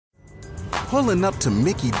Pulling up to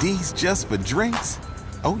Mickey D's just for drinks?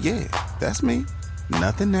 Oh yeah, that's me.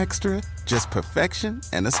 Nothing extra, just perfection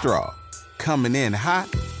and a straw. Coming in hot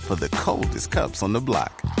for the coldest cups on the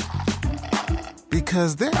block.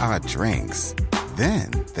 Because there are drinks.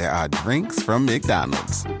 Then there are drinks from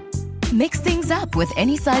McDonald's. Mix things up with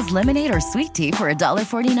any size lemonade or sweet tea for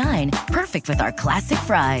 $1.49. Perfect with our classic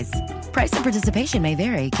fries. Price and participation may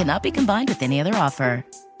vary. Cannot be combined with any other offer.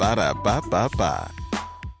 Ba-da-ba-ba-ba.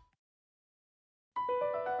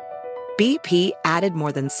 BP added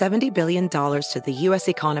more than $70 billion to the U.S.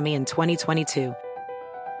 economy in 2022.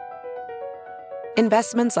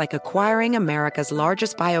 Investments like acquiring America's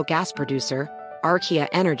largest biogas producer, Archaea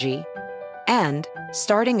Energy, and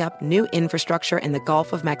starting up new infrastructure in the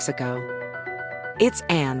Gulf of Mexico. It's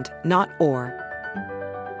and, not or.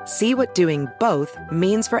 See what doing both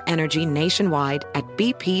means for energy nationwide at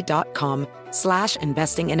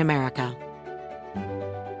bp.com/investing in America.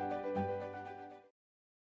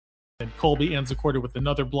 And Colby ends the quarter with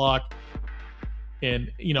another block.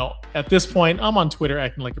 And, you know, at this point, I'm on Twitter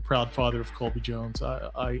acting like a proud father of Colby Jones.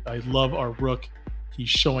 I love our rook. He's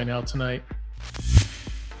showing out tonight.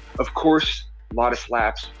 Of course, a lot of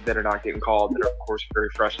slaps that are not getting called that are, of course, very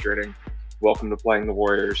frustrating. Welcome to playing the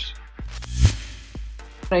Warriors.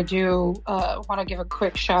 I do want to give a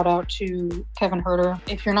quick shout out to Kevin Herter.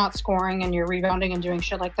 If you're not scoring and you're rebounding and doing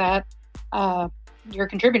shit like that, you're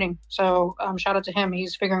contributing. So shout out to him.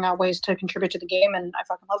 He's figuring out ways to contribute to the game, and I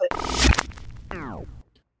fucking love it.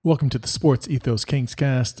 Welcome to the Sports Ethos Kings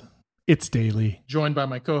cast. It's daily. Joined by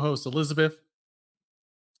my co-host Elizabeth.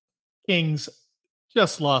 Kings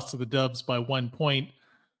just lost to the Dubs by 1 point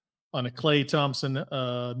on a Klay Thompson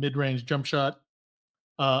mid-range jump shot.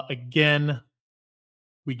 Again,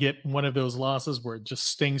 we get one of those losses where it just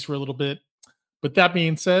stings for a little bit. But that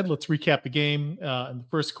being said, let's recap the game. In the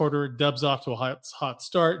first quarter, Dubs off to a hot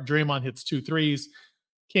start. Draymond hits 2 threes.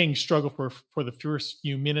 Kings struggle for the first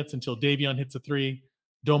few minutes until Davion hits a 3.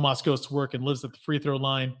 Domas goes to work and lives at the free throw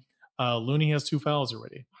line. Looney has 2 fouls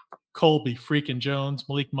already. Colby, freaking Jones,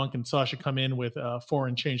 Malik Monk, and Sasha come in with 4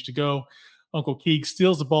 and change to go. Uncle Keeg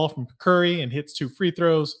steals the ball from Curry and hits 2 free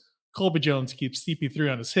throws. Colby Jones keeps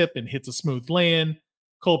CP3 on his hip and hits a smooth lay-in.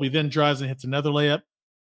 Colby then drives and hits another layup.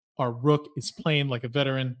 Our rook is playing like a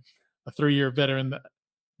veteran, a 3-year veteran.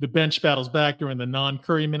 The bench battles back during the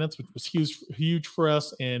non-Curry minutes, which was huge for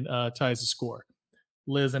us, and ties the score.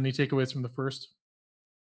 Liz, any takeaways from the first?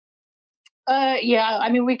 Yeah, I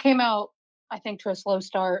mean, we came out, I think, to a slow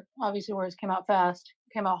start. Obviously, Warriors came out fast,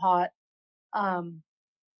 came out hot.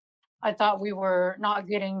 I thought we were not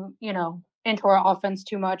getting, into our offense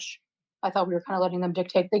too much. I thought we were kind of letting them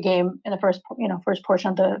dictate the game in the first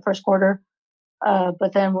portion of the first quarter.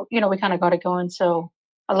 But then, we kind of got it going. So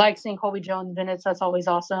I like seeing Colby Jones minutes. That's always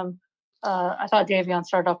awesome. I thought Davion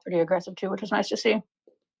started off pretty aggressive too, which was nice to see.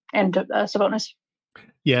 And Sabonis.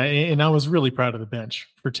 Yeah, and I was really proud of the bench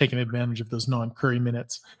for taking advantage of those non-Curry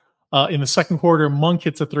minutes. In the second quarter, Monk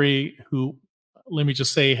hits a 3, who, let me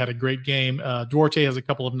just say, had a great game. Duarte has a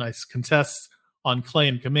couple of nice contests on Klay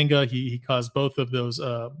and Kuminga. He caused both of those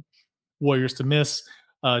Warriors to miss.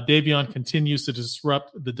 Davion continues to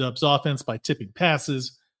disrupt the Dubs offense by tipping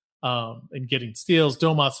passes and getting steals.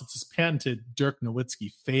 Domas hits his patented Dirk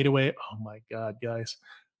Nowitzki fadeaway. Oh my God, guys.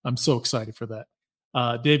 I'm so excited for that.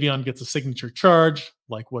 Davion gets a signature charge,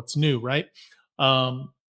 like what's new, right?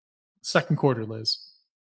 Second quarter, Liz.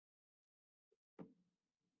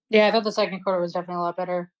 Yeah, I thought the second quarter was definitely a lot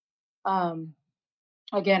better.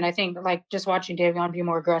 Again, I think just watching Davion be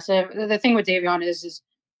more aggressive. The thing with Davion is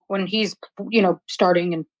when he's,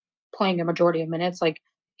 starting and playing a majority of minutes,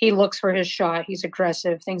 he looks for his shot. He's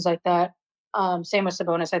aggressive, things like that. Same with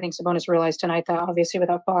Sabonis. I think Sabonis realized tonight that obviously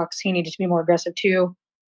without Fox, he needed to be more aggressive too.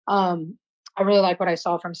 I really like what I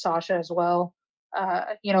saw from Sasha as well.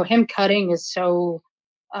 Him cutting is so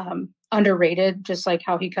underrated, just like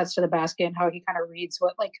how he cuts to the basket and how he kind of reads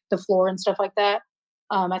what the floor and stuff like that.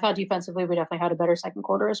 I thought defensively we definitely had a better second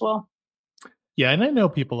quarter as well. Yeah, and I know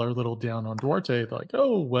people are a little down on Duarte, like,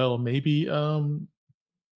 oh, well, maybe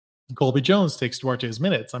Colby Jones takes Duarte's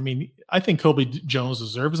minutes. I mean, I think Colby Jones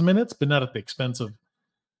deserves minutes, but not at the expense of,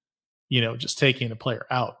 just taking a player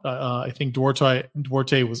out. I think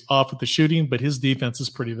Duarte was off with the shooting, but his defense is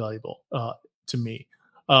pretty valuable to me.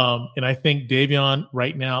 And I think Davion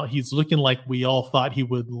right now, he's looking like we all thought he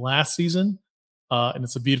would last season. And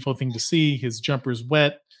it's a beautiful thing to see. His jumper's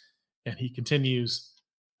wet, and he continues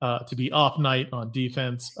to be off night on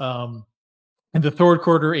defense. In the third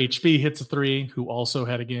quarter, HB hits a 3, who also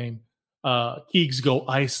had a game. Keegs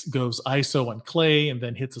goes ISO on Klay and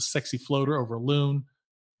then hits a sexy floater over Loon.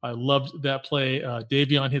 I loved that play.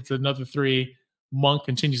 Davion hits another 3. Monk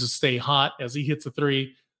continues to stay hot as he hits a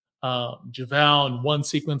three. JaVale in one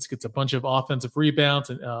sequence gets a bunch of offensive rebounds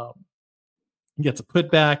and gets a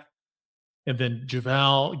putback. And then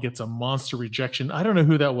JaVale gets a monster rejection. I don't know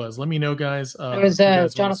who that was. Let me know, guys. It was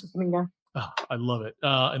Jonathan Kuminga. Oh, I love it.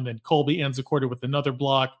 And then Colby ends the quarter with another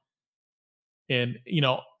block. And,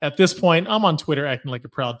 at this point, I'm on Twitter acting like a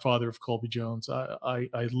proud father of Colby Jones. I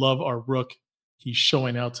love our rook. He's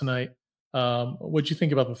showing out tonight. What'd you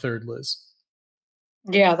think about the third, Liz?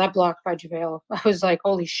 Yeah, that block by JaVale. I was like,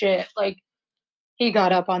 holy shit. Like, he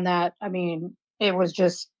got up on that. I mean, it was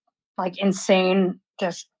just, like, insane.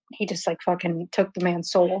 He just, like, fucking took the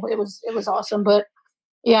man's soul. It was awesome. But,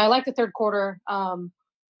 yeah, I like the third quarter.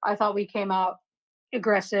 I thought we came out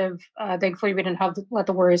aggressive. Thankfully, we didn't let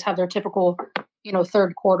the Warriors have their typical,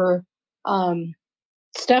 third quarter.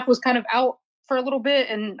 Steph was kind of out for a little bit,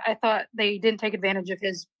 and I thought they didn't take advantage of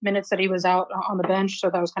his minutes that he was out on the bench, so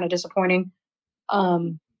that was kind of disappointing.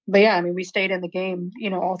 But yeah, I mean, we stayed in the game,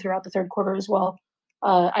 all throughout the third quarter as well.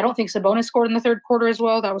 I don't think Sabonis scored in the third quarter as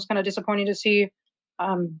well. That was kind of disappointing to see.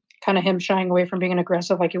 Kind of him shying away from being an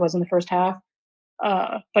aggressive like he was in the first half.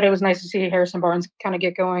 But it was nice to see Harrison Barnes kind of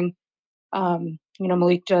get going.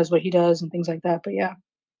 Malik does what he does and things like that. But yeah.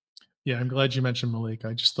 Yeah, I'm glad you mentioned Malik.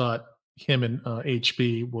 I just thought him and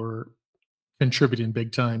HB were contributing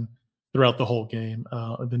big time throughout the whole game.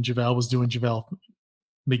 Then JaVale was doing JaVale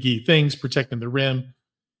McGee things, protecting the rim.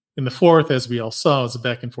 In the fourth, as we all saw, it was a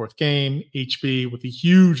back and forth game. HB with a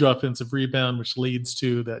huge offensive rebound, which leads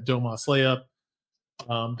to that Domas layup.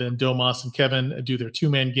 Then Domas and Kevin do their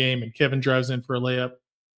two-man game, and Kevin drives in for a layup.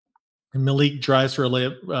 And Malik drives for a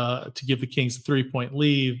layup to give the Kings a 3-point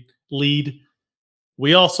lead.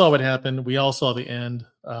 We all saw what happened. We all saw the end.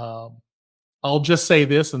 I'll just say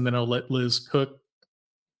this, and then I'll let Liz cook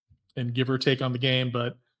and give her take on the game.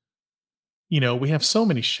 But we have so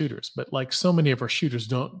many shooters, but like so many of our shooters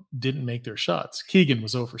didn't make their shots. Keegan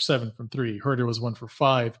was 0 for 7 from 3. Herder was 1 for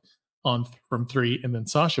 5 from 3, and then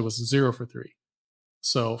Sasha was 0 for 3.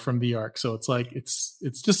 So from the arc. So it's like it's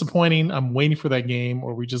disappointing. I'm waiting for that game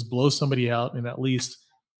where we just blow somebody out and at least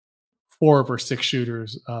 4 of our 6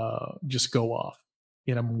 shooters just go off.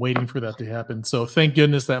 And I'm waiting for that to happen. So thank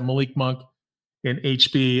goodness that Malik Monk and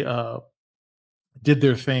HB did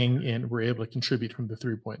their thing and were able to contribute from the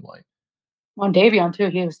 3-point line. On Davion too,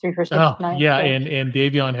 he was 3 for 6 tonight. Yeah, so. and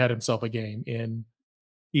Davion had himself a game, and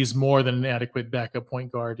he's more than an adequate backup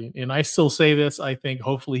point guard. And I still say this, I think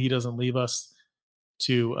hopefully he doesn't leave us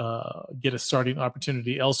to get a starting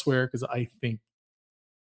opportunity elsewhere, because I think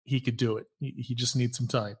he could do it. He just needs some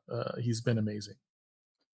time. He's been amazing.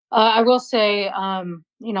 I will say,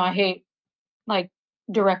 I hate like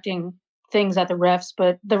directing things at the refs,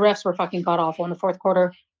 but the refs were fucking god awful in the fourth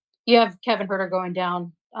quarter. You have Kevin Herter going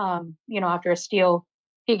down, after a steal.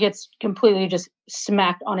 He gets completely just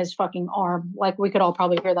smacked on his fucking arm. Like, we could all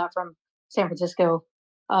probably hear that from San Francisco.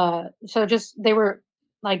 So they were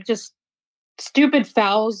like just stupid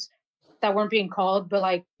fouls that weren't being called, but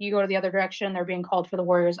like you go to the other direction, they're being called for the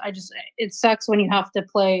Warriors. It sucks when you have to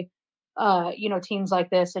play, teams like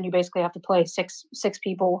this, and you basically have to play six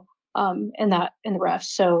people in the refs.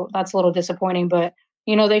 So that's a little disappointing, but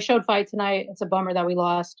they showed fight tonight. It's a bummer that we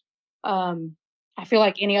lost. I feel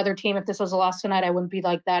like any other team, if this was a loss tonight, I wouldn't be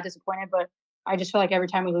like that disappointed, but I just feel like every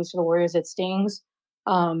time we lose to the Warriors, it stings,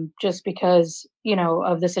 just because,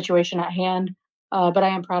 of the situation at hand. But I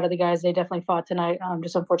am proud of the guys. They definitely fought tonight.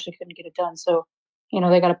 Just unfortunately couldn't get it done. So,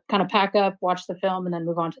 they got to kind of pack up, watch the film, and then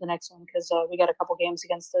move on to the next one, because we got a couple games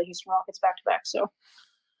against the Houston Rockets back to back. So,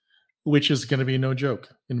 which is going to be no joke,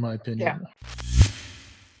 in my opinion. Yeah.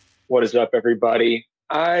 What is up, everybody?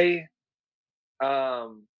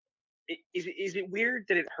 Is it weird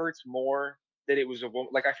that it hurts more that it was a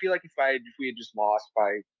woman? Like, I feel like if we had just lost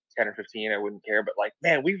by 10 or 15, I wouldn't care. But like,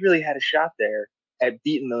 man, we really had a shot there at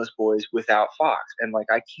beating those boys without Fox. And like,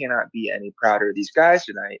 I cannot be any prouder of these guys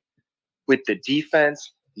tonight with the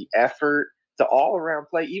defense, the effort, the all around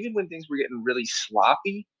play. Even when things were getting really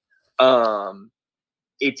sloppy,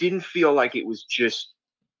 it didn't feel like it was just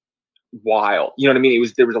wild. You know what I mean?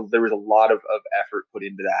 There was a lot of effort put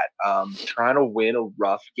into that. Trying to win a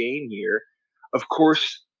rough game here. Of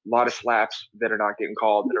course, a lot of slaps that are not getting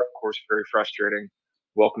called that are, of course, very frustrating.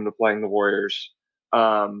 Welcome to playing the Warriors.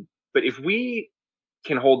 But if we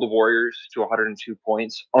can hold the Warriors to 102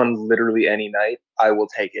 points on literally any night, I will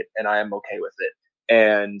take it, and I am okay with it.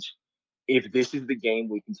 And if this is the game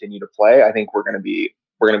we continue to play, I think we're going to be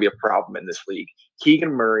a problem in this league. Keegan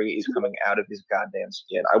Murray is coming out of his goddamn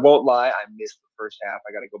skin. I won't lie, I missed the first half.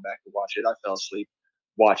 I got to go back to watch it. I fell asleep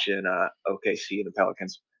watching OKC and the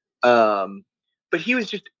Pelicans. But he was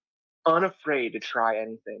just unafraid to try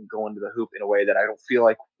anything going to the hoop in a way that I don't feel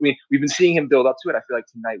like we've been seeing him build up to it. I feel like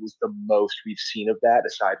tonight was the most we've seen of that,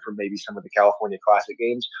 aside from maybe some of the California Classic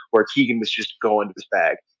games where Keegan was just going to his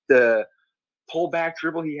bag. The pullback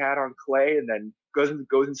dribble he had on Clay and then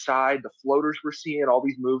goes inside. The floaters we're seeing, all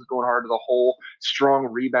these moves going hard to the hole, strong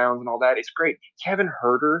rebounds and all that. It's great. Kevin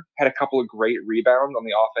Huerter had a couple of great rebounds on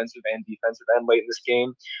the offensive and defensive end late in this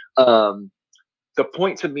game. The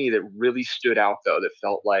point to me that really stood out, though, that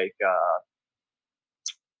felt like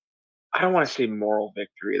I don't want to say moral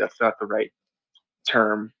victory. That's not the right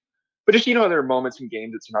term. But just, there are moments in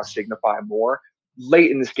games that somehow signify more.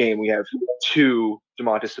 Late in this game, we have two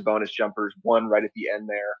Domantas Sabonis jumpers, one right at the end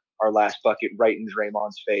there, our last bucket right in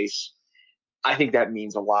Draymond's face. I think that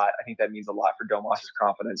means a lot. I think that means a lot for Domas's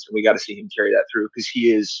confidence. And we got to see him carry that through because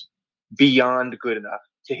he is beyond good enough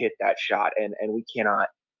to hit that shot. And we cannot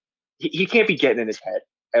 – he can't be getting in his head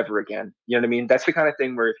ever again. You know what I mean? That's the kind of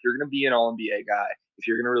thing where if you're going to be an All-NBA guy, if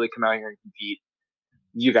you're going to really come out here and compete,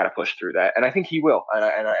 you got to push through that. And I think he will. And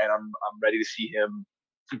I'm ready to see him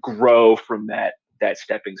grow from that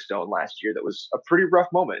stepping stone last year. That was a pretty rough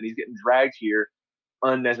moment. And he's getting dragged here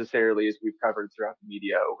unnecessarily, as we've covered throughout the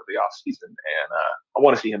media over the offseason. And I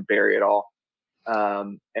want to see him bury it all.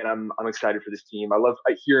 And I'm excited for this team. I love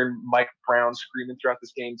hearing Mike Brown screaming throughout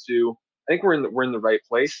this game too. I think we're in the right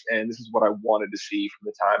place, and this is what I wanted to see from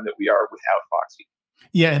the time that we are without Foxy.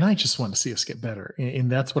 Yeah, and I just want to see us get better, and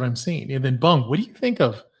that's what I'm seeing. And then, Bung, what do you think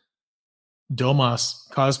of Domas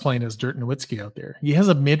cosplaying as Dirk Nowitzki out there? He has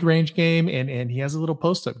a mid-range game, and he has a little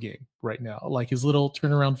post-up game right now, like his little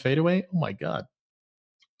turnaround fadeaway. Oh my God!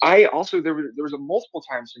 I also there was a multiple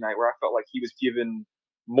times tonight where I felt like he was given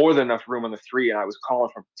more than enough room on the three, and I was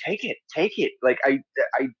calling for him, take it. Like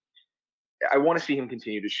I want to see him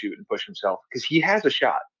continue to shoot and push himself because he has a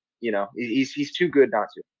shot. He's too good not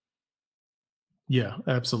to. Yeah,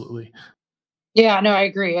 absolutely. Yeah, no, I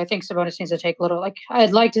agree. I think Sabonis needs to take a little.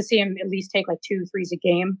 I'd like to see him at least take 2 threes a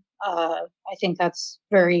game. I think that's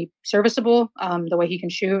very serviceable. The way he can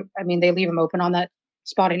shoot. I mean, they leave him open on that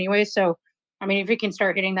spot anyway. So, I mean, if he can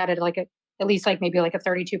start hitting that at at least maybe a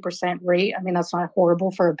 32% rate, I mean, that's not horrible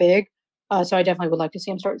for a big. So I definitely would like to see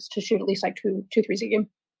him start to shoot at least 2 threes a game.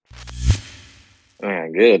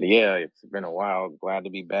 Man, good. Yeah, it's been a while. Glad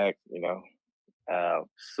to be back.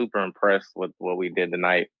 Super impressed with what we did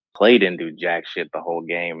tonight. Clay didn't do jack shit the whole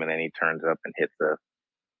game, and then he turns up and hits the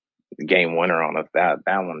game winner on us. That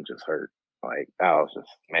one just hurt. Like, that was just,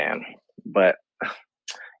 man. But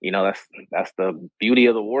that's the beauty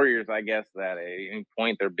of the Warriors, I guess, that at any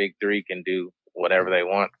point their big three can do whatever they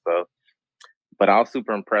want. So, but I was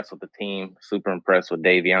super impressed with the team. Super impressed with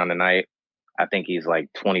Davion tonight. I think he's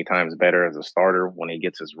 20 times better as a starter when he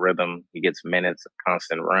gets his rhythm. He gets minutes, a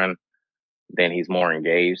constant run. Then he's more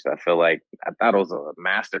engaged. I thought it was a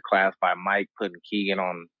masterclass by Mike putting Keegan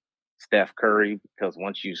on Steph Curry, because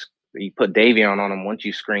once you put Davion on him, once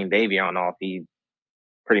you screen Davion off, he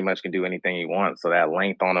pretty much can do anything he wants. So that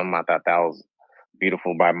length on him, I thought that was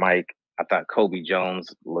beautiful by Mike. I thought Kobe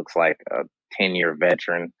Jones looks like a 10-year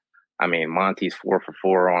veteran. I mean, Monty's 4 for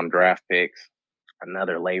 4 on draft picks.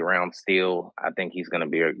 Another late round steal. I think he's going to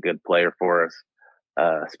be a good player for us,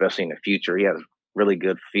 especially in the future. He has really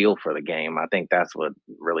good feel for the game. I think that's what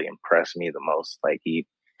really impressed me the most. He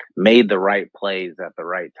made the right plays at the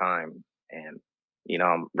right time. And,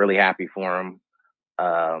 I'm really happy for him.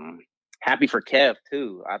 Happy for Kev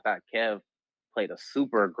too. I thought Kev played a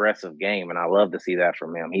super aggressive game, and I love to see that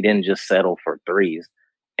from him. He didn't just settle for threes.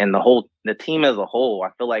 And the team as a whole,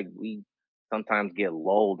 I feel like we sometimes get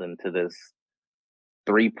lulled into this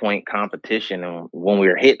 3-point competition, and when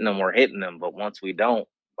we're hitting them, but once we don't,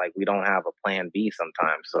 we don't have a plan B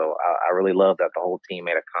sometimes. So I really love that the whole team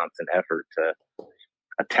made a constant effort to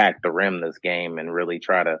attack the rim this game and really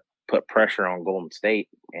try to put pressure on Golden State.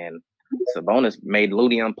 And Sabonis made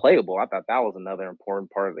Looney unplayable. I thought that was another important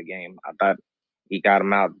part of the game. I thought he got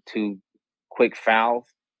him out 2 quick fouls,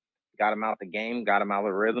 got him out the game, got him out of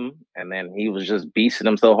the rhythm, and then he was just beasting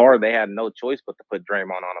him so hard they had no choice but to put Draymond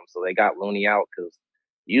on him. So they got Looney out because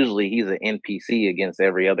usually he's an NPC against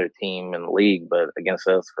every other team in the league, but against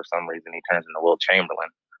us, for some reason, he turns into Will Chamberlain.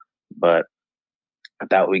 But I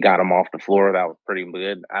thought we got him off the floor. That was pretty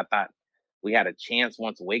good. I thought we had a chance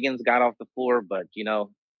once Wiggins got off the floor, but,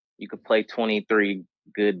 you could play 23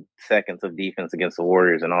 good seconds of defense against the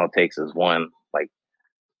Warriors, and all it takes is one.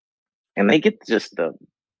 And they get just the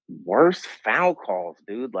worst foul calls,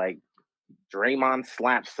 dude. Draymond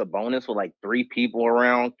slaps Sabonis with 3 people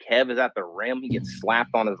around. Kev is at the rim. He gets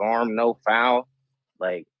slapped on his arm. No foul.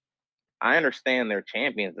 I understand they're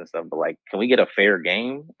champions and stuff, but can we get a fair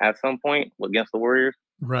game at some point against the Warriors?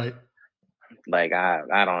 Right. Like I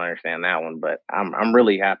don't understand that one, but I'm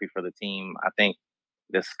really happy for the team. I think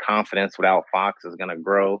this confidence without Fox is going to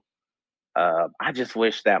grow. I just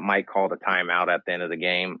wish that Mike called a timeout at the end of the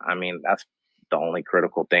game. I mean, that's the only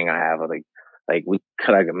critical thing I have. Like we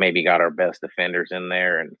could have maybe got our best defenders in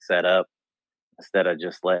there and set up instead of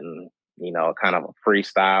just letting, kind of a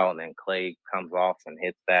freestyle and then Clay comes off and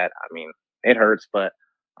hits that. I mean, it hurts, but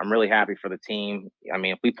I'm really happy for the team. I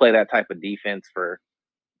mean, if we play that type of defense for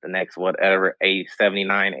the next whatever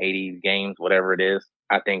 79, 80 games, whatever it is,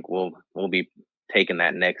 I think we'll be taking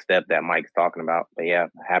that next step that Mike's talking about. But yeah,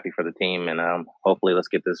 happy for the team, and hopefully let's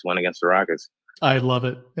get this win against the Rockets. I love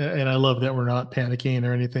it, and I love that we're not panicking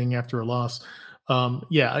or anything after a loss.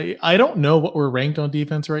 I don't know what we're ranked on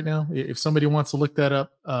defense right now. If somebody wants to look that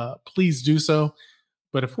up, please do so.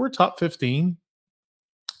 But if we're top 15,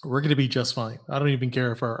 we're going to be just fine. I don't even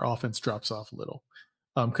care if our offense drops off a little,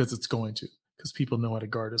 because it's going to, because people know how to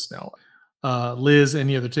guard us now. Liz,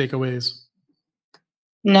 any other takeaways?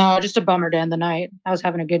 No, just a bummer to end the night. I was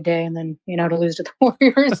having a good day, and then, to lose to the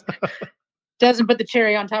Warriors doesn't put the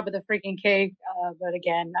cherry on top of the freaking cake. But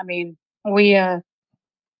again, I mean, we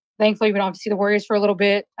thankfully we don't have to see the Warriors for a little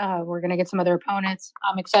bit. We're going to get some other opponents.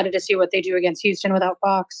 I'm excited to see what they do against Houston without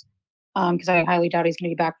Fox, because I highly doubt he's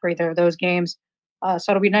going to be back for either of those games.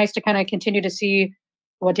 So it'll be nice to kind of continue to see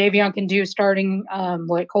what Davion can do starting,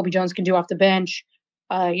 what Colby Jones can do off the bench.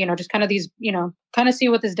 Just kind of these, kind of see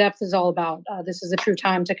what this depth is all about. This is a true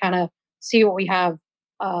time to kind of see what we have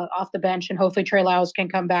off the bench, and hopefully Trey Lyles can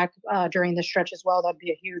come back during this stretch as well. That'd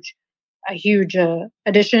be a huge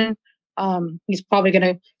addition. He's probably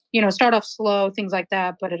going to, start off slow, things like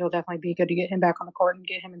that, but it'll definitely be good to get him back on the court and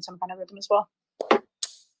get him in some kind of rhythm as well.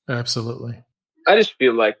 Absolutely. I just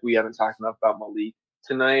feel like we haven't talked enough about Malik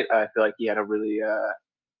tonight. I feel like he had a really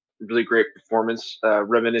great performance,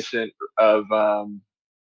 reminiscent of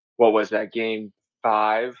what was that, game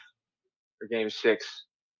 5 or game 6?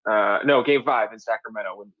 No, game 5 in Sacramento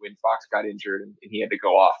when Fox got injured and he had to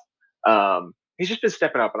go off. He's just been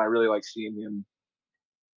stepping up, and I really like seeing him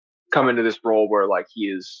come into this role where like he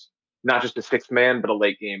is not just a sixth man, but a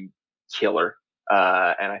late game killer.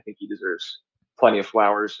 And I think he deserves plenty of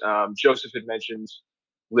flowers. Joseph had mentioned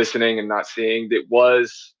listening and not seeing. It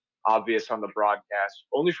was obvious on the broadcast,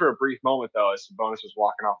 only for a brief moment though, as Sabonis was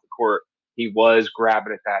walking off the court. He was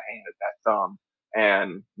grabbing at that hand, at that thumb,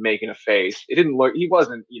 and making a face. It didn't look, he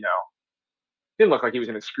wasn't, didn't look like he was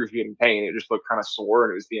in excruciating pain. It just looked kind of sore,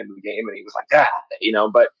 and it was the end of the game, and he was like,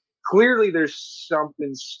 but clearly there's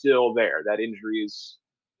something still there. That injury is,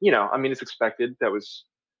 it's expected.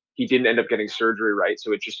 He didn't end up getting surgery, right?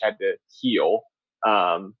 So it just had to heal.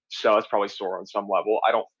 So it's probably sore on some level.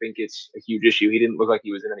 I don't think it's a huge issue. He didn't look like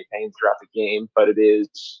he was in any pain throughout the game, but it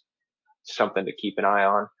is something to keep an eye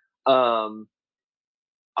on.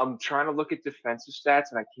 I'm trying to look at defensive stats,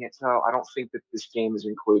 and I can't tell. I don't think that this game is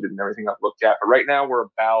included in everything I've looked at. But right now we're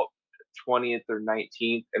about 20th or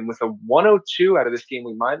 19th. And with a 102 out of this game,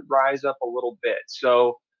 we might rise up a little bit.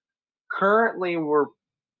 So currently we're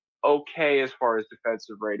okay as far as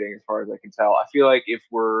defensive rating, as far as I can tell. I feel like if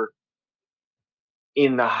we're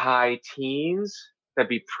in the high teens, that'd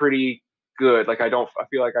be pretty good. Like I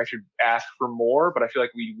feel like I should ask for more, but I feel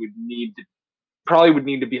like we would need to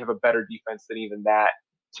have a better defense than even that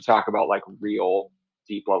to talk about like real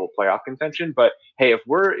deep level playoff contention. But hey, if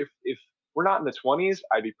we're not in the 20s,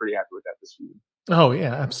 I'd be pretty happy with that this season. Oh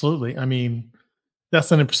yeah, absolutely. I mean, that's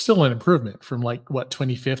still an improvement from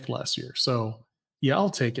 25th last year. So yeah, I'll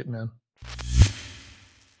take it, man.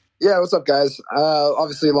 Yeah, what's up, guys?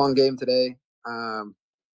 Obviously a long game today.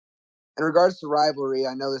 In regards to rivalry,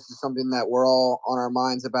 I know this is something that we're all on our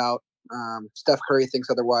minds about. Steph Curry thinks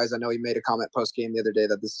otherwise. I know he made a comment post-game the other day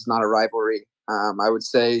that this is not a rivalry. I would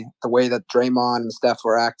say the way that Draymond and Steph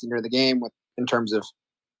were acting during the game in terms of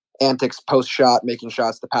antics post-shot, making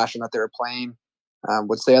shots, the passion that they were playing,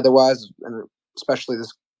 would say otherwise, and especially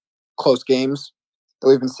this close games that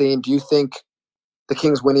we've been seeing. Do you think the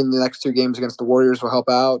Kings winning the next 2 games against the Warriors will help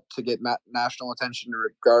out to get national attention in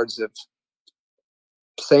regards of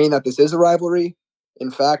saying that this is a rivalry,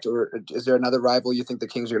 in fact, or is there another rival you think the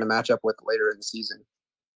Kings are going to match up with later in the season?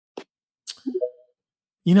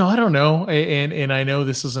 I don't know. And I know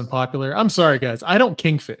this isn't popular. I'm sorry, guys. I don't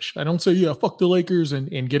kingfish. I don't say, yeah, fuck the Lakers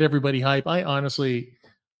and get everybody hype. I honestly,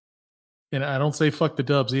 and I don't say fuck the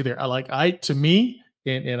Dubs either. To me,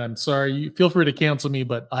 and I'm sorry, you feel free to cancel me,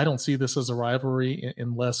 but I don't see this as a rivalry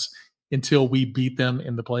until we beat them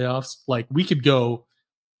in the playoffs. Like we could go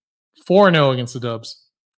 4-0 against the Dubs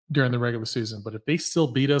during the regular season, but if they still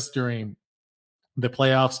beat us during the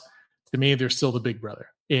playoffs, to me, they're still the big brother.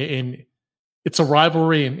 And it's a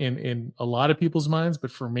rivalry in a lot of people's minds,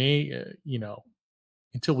 but for me,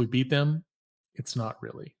 until we beat them, it's not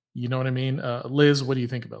really. You know what I mean? Liz, what do you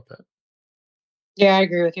think about that? Yeah, I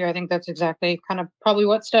agree with you. I think that's exactly kind of probably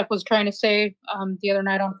what Steph was trying to say the other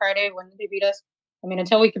night on Friday when they beat us. I mean,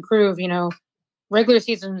 until we can prove, regular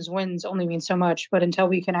season's wins only mean so much, but until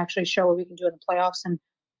we can actually show what we can do in the playoffs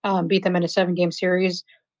and beat them in a 7-game series,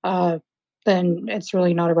 then it's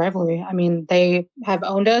really not a rivalry. I mean, they have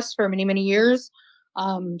owned us for many, many years.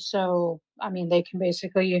 So, I mean, they can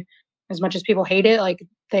basically, as much as people hate it, like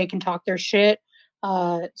they can talk their shit.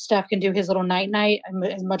 Steph can do his little night,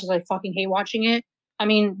 as much as I fucking hate watching it. I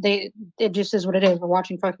mean, it just is what it is. We're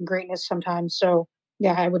watching fucking greatness sometimes. So,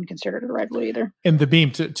 yeah, I wouldn't consider it a rivalry either. And the beam,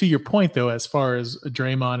 to your point, though, as far as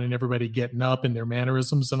Draymond and everybody getting up and their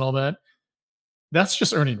mannerisms and all that, that's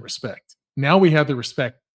just earning respect. Now we have the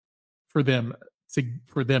respect for them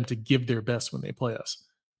to give their best when they play us.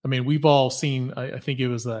 I mean, we've all seen, I think it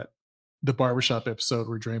was the barbershop episode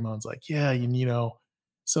where Draymond's like, yeah,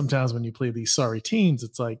 sometimes when you play these sorry teams,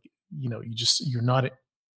 it's like, you're not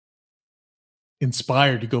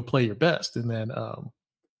inspired to go play your best. And then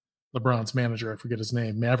LeBron's manager, I forget his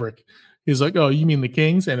name, Maverick, he's like, oh, you mean the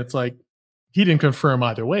Kings? And it's like, he didn't confirm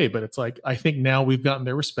either way, but it's like, I think now we've gotten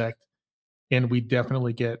their respect and we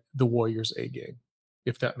definitely get the Warriors A game,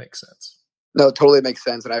 if that makes sense. No, it totally makes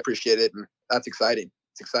sense. And I appreciate it. And that's exciting.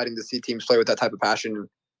 It's exciting to see teams play with that type of passion. And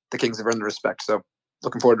the Kings have earned the respect. So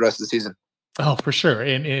looking forward to the rest of the season. Oh, for sure.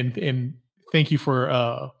 And thank you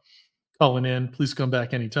for calling in. Please come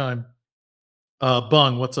back anytime.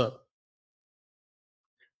 Bung, what's up?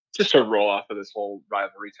 Just to roll off of this whole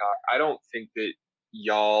rivalry talk, I don't think that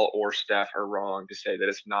y'all or Steph are wrong to say that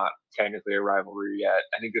it's not technically a rivalry yet.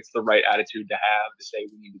 I think it's the right attitude to have to say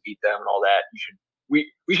we need to beat them and all that.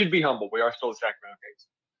 We should be humble. We are still the Sacramento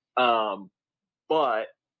Kings. But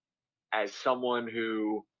as someone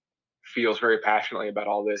who feels very passionately about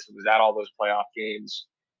all this and was at all those playoff games,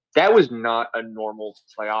 that was not a normal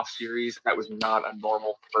playoff series. That was not a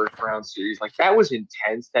normal first round series. Like, that was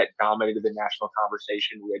intense. That dominated the national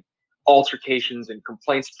conversation. We had altercations and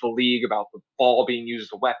complaints to the league about the ball being used as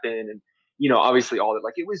a weapon. And, obviously all that,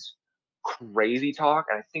 like, it was crazy talk.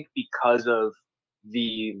 And I think because of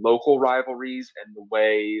the local rivalries and the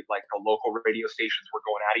way, like, the local radio stations were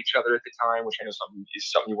going at each other at the time, which I know is something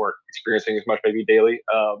you weren't experiencing as much maybe daily.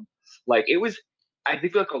 Like, it was, I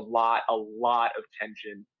think, like a lot of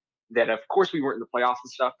tension that, of course, we weren't in the playoffs and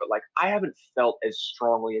stuff, but like, I haven't felt as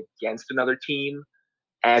strongly against another team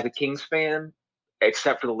as a Kings fan,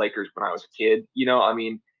 except for the Lakers when I was a kid, I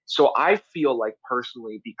mean, so I feel like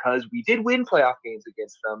personally, because we did win playoff games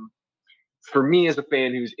against them, for me as a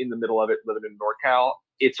fan who's in the middle of it, living in NorCal,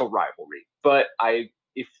 it's a rivalry. But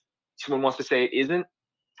if someone wants to say it isn't,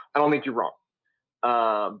 I don't think you're wrong.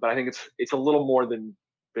 But I think it's a little more than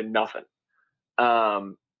nothing.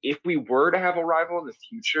 If we were to have a rival in the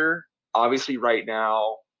future, obviously right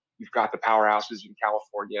now you've got the powerhouses in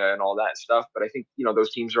California and all that stuff. But I think,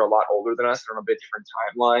 those teams are a lot older than us. They're on a bit different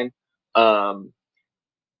timeline.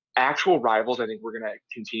 Actual rivals I think we're going to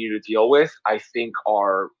continue to deal with, I think,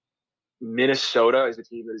 are Minnesota is a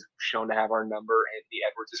team that is shown to have our number. Anthony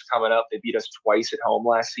Edwards is coming up. They beat us twice at home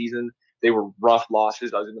last season. They were rough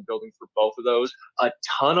losses. I was in the building for both of those. A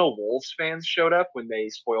ton of Wolves fans showed up when they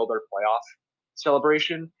spoiled our playoff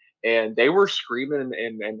celebration, and they were screaming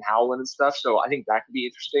and howling and stuff. So I think that could be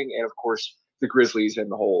interesting. And of course, the Grizzlies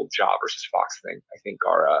and the whole Ja versus Fox thing, I think,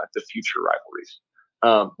 are the future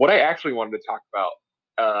rivalries. What I actually wanted to talk about,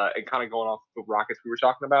 and kind of going off the Rockets we were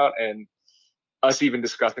talking about, and us even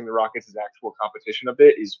discussing the Rockets' actual competition a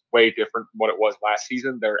bit, is way different from what it was last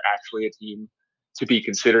season. They're actually a team to be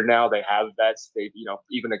considered now. They have vets. They,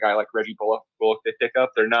 even a guy like Reggie Bullock they pick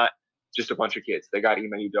up. They're not just a bunch of kids. They got Ime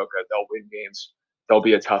Udoka. They'll win games. They'll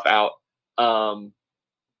be a tough out.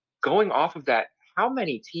 Going off of that, how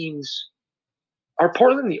many teams are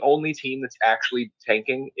Portland the only team that's actually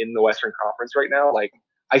tanking in the Western Conference right now? Like,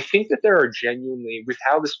 I think that there are genuinely, with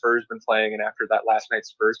how the Spurs been playing and after that last night's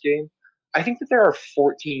Spurs game, I think that there are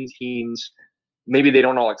 14 teams, maybe they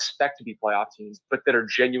don't all expect to be playoff teams, but that are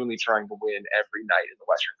genuinely trying to win every night in the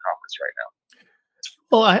Western Conference right now.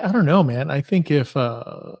 Well, I don't know, man. I think if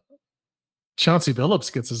Chauncey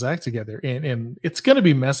Billups gets his act together, and it's going to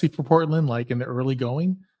be messy for Portland, like in the early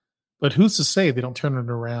going, but who's to say they don't turn it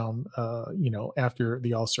around, after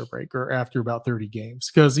the All-Star break or after about 30 games?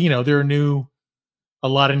 Because, there are a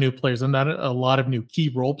lot of new players and not a lot of new key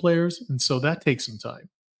role players. And so that takes some time.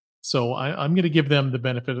 So I'm going to give them the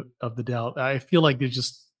benefit of the doubt. I feel like they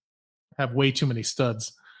just have way too many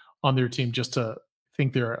studs on their team just to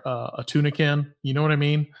think they're a tuna can. You know what I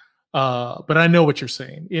mean? But I know what you're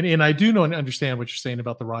saying. And I do know and understand what you're saying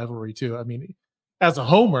about the rivalry too. I mean, as a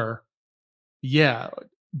homer, yeah,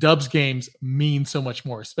 Dubs games mean so much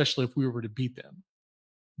more, especially if we were to beat them.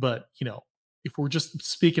 But, if we're just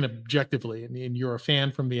speaking objectively and you're a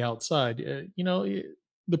fan from the outside,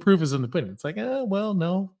 the proof is in the pudding. It's like, well,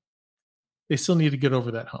 no, they still need to get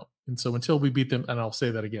over that hump. And so until we beat them, and I'll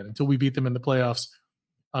say that again, until we beat them in the playoffs,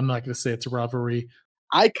 I'm not going to say it's a rivalry.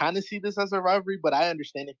 I kind of see this as a rivalry, but I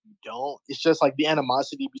understand if you don't. It's just like the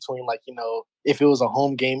animosity between, if it was a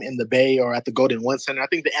home game in the Bay or at the Golden One Center. I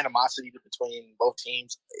think the animosity between both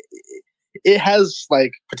teams, it has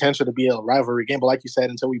potential to be a rivalry game. But like you said,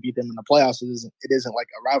 until we beat them in the playoffs, it isn't like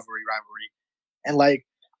a rivalry. And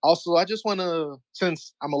also, I just want to,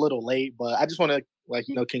 since I'm a little late, but I just want to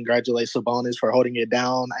congratulate Sabonis for holding it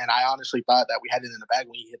down. And I honestly thought that we had it in the bag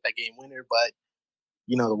when he hit that game winner, but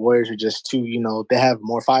the Warriors are just too, they have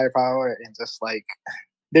more firepower and just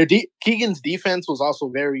Keegan's defense was also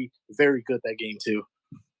very, very good that game too.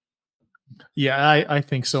 Yeah, I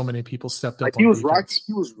think so many people stepped up. He was rocky.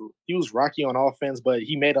 He was rocky on offense, but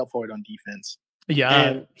he made up for it on defense.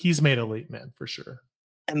 Yeah, he's made a leap, man, for sure.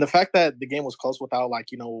 And the fact that the game was close without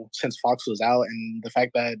since Fox was out, and the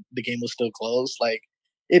fact that the game was still close,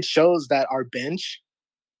 it shows that our bench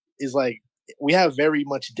is we have very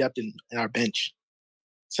much depth in our bench.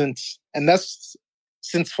 Since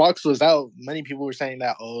Fox was out, many people were saying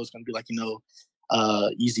that it's going to be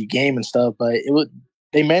easy game and stuff, but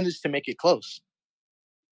they managed to make it close,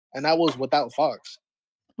 and that was without Fox.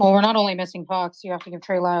 Well, we're not only missing Fox; you have to give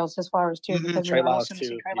Trey Lyles his flowers too, because Trey Lyles and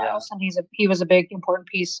he was a big important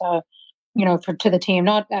piece, to the team.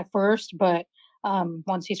 Not at first, but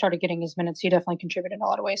once he started getting his minutes, he definitely contributed in a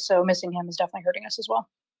lot of ways. So missing him is definitely hurting us as well.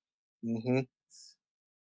 Mm-hmm.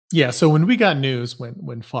 Yeah, so when we got news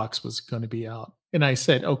when Fox was going to be out, and I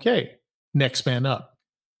said, okay, next man up,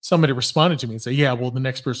 somebody responded to me and said, yeah, well, the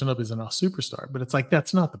next person up isn't a superstar. But it's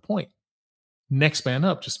that's not the point. Next man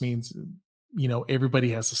up just means,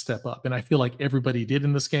 everybody has to step up. And I feel like everybody did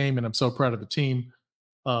in this game, and I'm so proud of the team,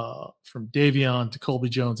 from Davion to Colby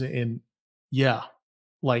Jones. And yeah,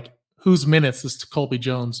 whose minutes does Colby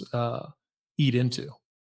Jones eat into?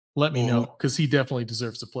 Let me know, because he definitely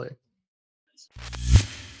deserves to play.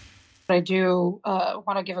 I do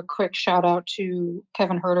want to give a quick shout out to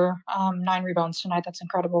Kevin Huerter. 9 rebounds tonight. That's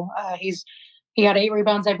incredible. He had 8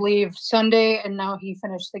 rebounds, I believe, Sunday, and now he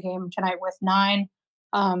finished the game tonight with 9.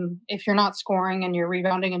 If you're not scoring and you're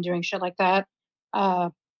rebounding and doing shit like that,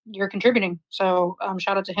 you're contributing. So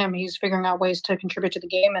shout out to him. He's figuring out ways to contribute to the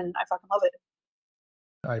game, and I fucking love it.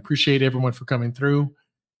 I appreciate everyone for coming through,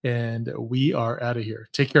 and we are out of here.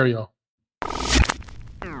 Take care, y'all.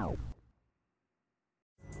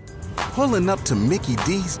 Pulling up to Mickey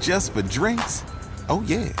D's just for drinks? Oh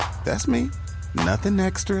yeah, that's me. Nothing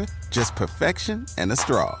extra, just perfection and a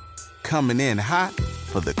straw. Coming in hot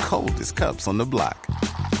for the coldest cups on the block.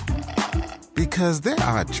 Because there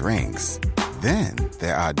are drinks. Then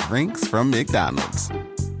there are drinks from McDonald's.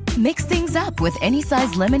 Mix things up with any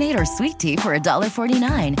size lemonade or sweet tea for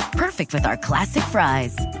 $1.49. Perfect with our classic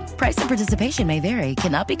fries. Price and participation may vary.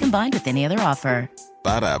 Cannot be combined with any other offer.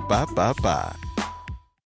 Ba-da-ba-ba-ba.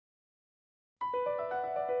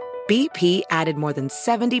 BP added more than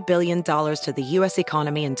 $70 billion to the U.S.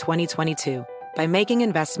 economy in 2022 by making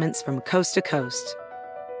investments from coast to coast.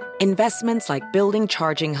 Investments like building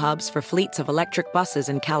charging hubs for fleets of electric buses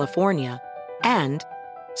in California and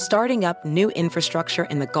starting up new infrastructure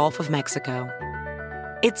in the Gulf of Mexico.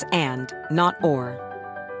 It's and, not or.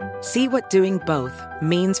 See what doing both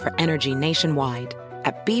means for energy nationwide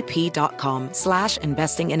at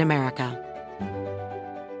bp.com/investing in America.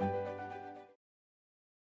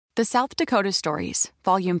 The South Dakota Stories,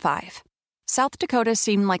 Volume 5. South Dakota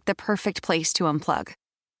seemed like the perfect place to unplug.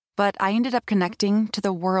 But I ended up connecting to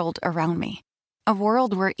the world around me. A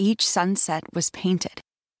world where each sunset was painted,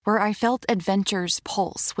 where I felt adventure's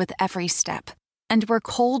pulse with every step, and where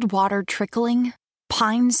cold water trickling,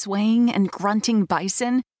 pine swaying, and grunting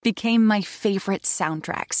bison became my favorite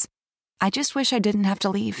soundtracks. I just wish I didn't have to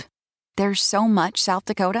leave. There's so much South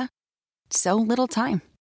Dakota, so little time.